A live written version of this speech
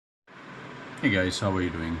Hey guys, how are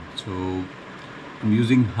you doing? So I'm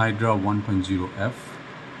using Hydra 1.0F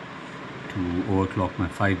to overclock my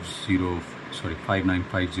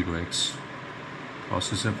 5950X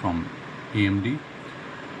processor from AMD.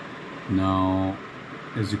 Now,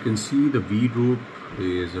 as you can see, the V droop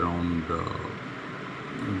is around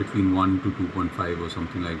between 1 to 2.5 or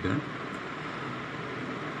something like that.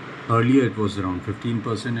 Earlier it was around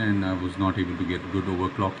 15% and I was not able to get good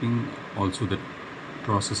overclocking. Also the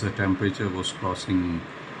processor temperature was crossing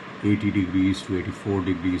 80 degrees to 84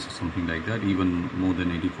 degrees or something like that, even more than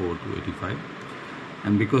 84 to 85,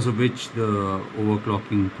 and because of which the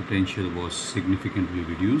overclocking potential was significantly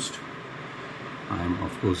reduced. I'm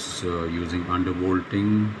of course using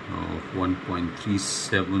undervolting of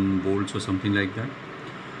 1.37 volts or something like that.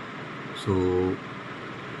 So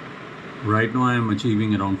right now I am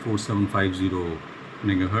achieving around 4750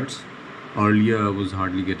 megahertz. Earlier I was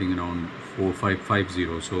hardly getting around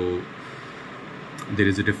 4550. So there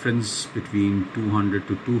is a difference between 200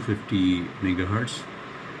 to 250 megahertz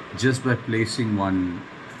just by placing one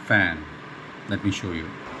fan. Let me show you.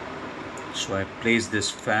 So I placed this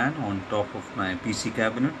fan on top of my PC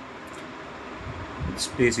cabinet. It's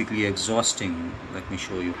basically exhausting. Let me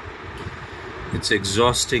show you. It's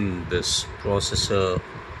exhausting this processor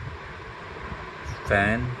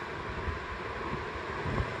fan,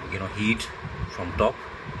 heat from top,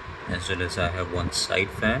 as well as I have one side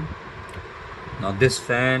fan. Now this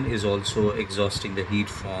fan is also exhausting the heat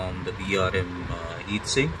from the VRM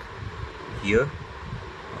heatsink here.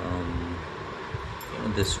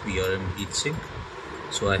 This VRM heatsink.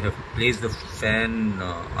 So I have placed the fan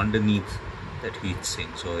underneath that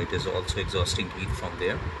heatsink, so it is also exhausting heat from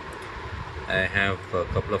there. I have a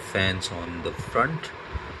couple of fans on the front,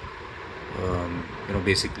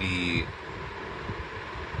 basically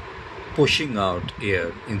pushing out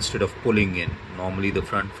air instead of pulling in. Normally the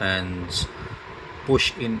front fans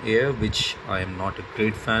push in air, which I am not a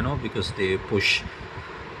great fan of because they push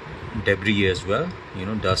debris as well,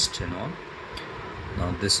 dust and all.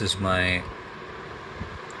 Now this is my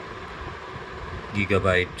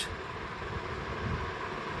Gigabyte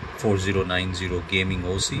 4090 gaming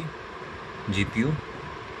OC GPU.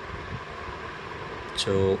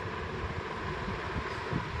 So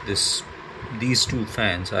these two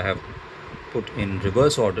fans I have put in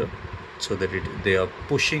reverse order so that they are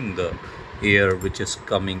pushing the air which is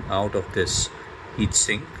coming out of this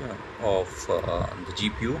heatsink of the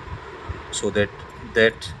GPU, so that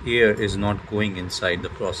air is not going inside the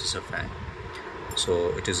processor fan.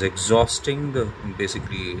 So it is exhausting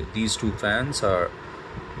basically these two fans are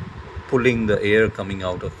pulling the air coming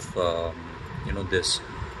out of this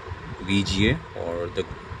VGA or the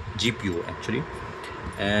GPU actually,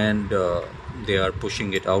 and they are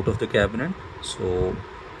pushing it out of the cabinet, so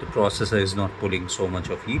the processor is not pulling so much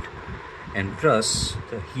of heat, and plus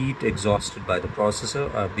the heat exhausted by the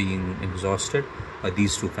processor are being exhausted by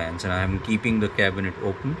these two fans. And I am keeping the cabinet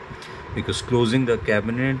open because closing the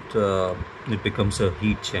cabinet it becomes a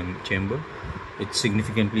heat chamber. It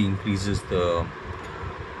significantly increases the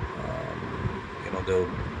the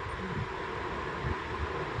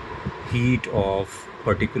heat of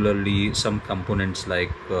particularly some components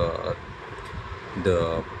like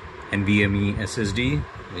the NVMe SSD,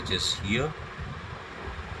 which is here.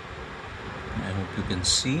 I hope you can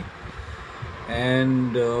see,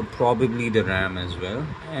 and probably the RAM as well,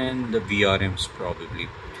 and the VRMs probably.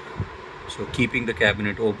 So keeping the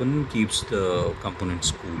cabinet open keeps the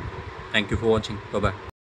components cool. Thank you for watching. Bye bye.